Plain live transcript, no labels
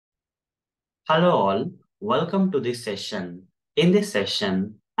Hello all, welcome to this session. In this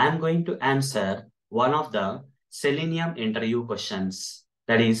session, I'm going to answer one of the Selenium interview questions.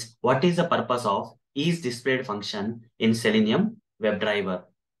 That is, what is the purpose of isDisplayed function in Selenium WebDriver?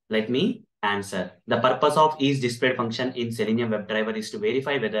 Let me answer. The purpose of isDisplayed function in Selenium WebDriver is to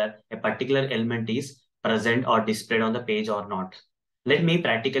verify whether a particular element is present or displayed on the page or not. Let me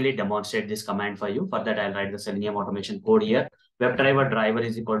practically demonstrate this command for you. For that, I'll write the Selenium automation code here. WebDriver driver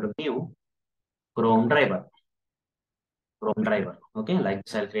is equal to new Chrome driver. Okay, like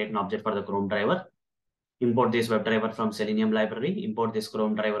this, I'll create an object for the Chrome driver. Import this WebDriver from Selenium library. Import this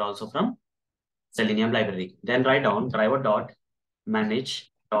Chrome driver also from Selenium library. Then write down driver dot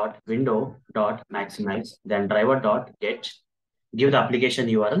manage dot window dot maximize. Then driver dot get. Give the application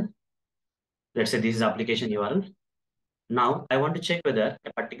URL. Let's say this is application URL. Now I want to check whether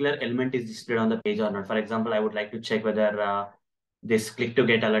a particular element is displayed on the page or not. For example, I would like to check whether this click to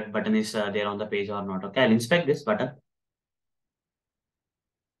get alert button is there on the page or not. Okay, I'll inspect this button.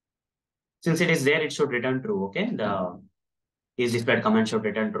 Since it is there, it should return true. Okay, the isDisplayed command should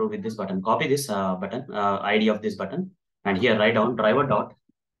return true with this button. Copy this button, ID of this button, and here write down driver dot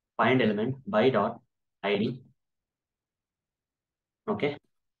find element by dot ID. Okay,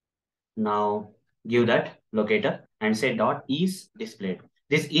 now give that locator and say dot isDisplayed.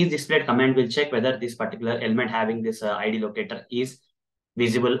 This isDisplayed command will check whether this particular element having this ID locator is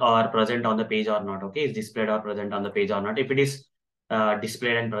visible or present on the page or not. Okay, is displayed or present on the page or not. If it is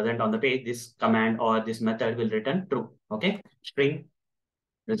displayed and present on the page, this command or this method will return true. Okay, string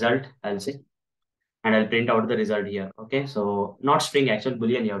result, I'll say, and I'll print out the result here. Okay, so not string, actual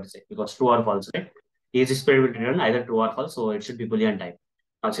boolean you have to say, because true or false, right? Is displayed will return either true or false, so it should be boolean type.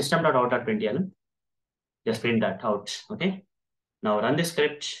 Now system.out.println, just print that out. Okay, now run the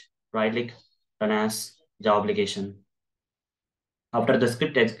script, right click, run as Java application. After the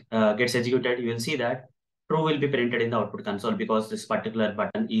script gets executed, you will see that true will be printed in the output console because this particular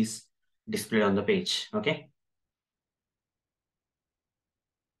button is displayed on the page. Okay.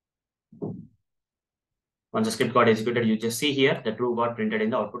 Once the script got executed, you just see here the true got printed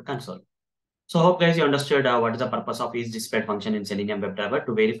in the output console. So hope guys you understood what is the purpose of isDisplayed function in Selenium WebDriver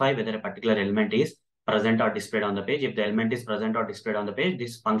to verify whether a particular element is present or displayed on the page. If the element is present or displayed on the page,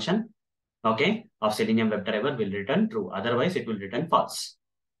 this function, okay, of Selenium WebDriver will return true. Otherwise, it will return false.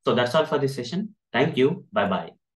 So that's all for this session. Thank you. Bye-bye.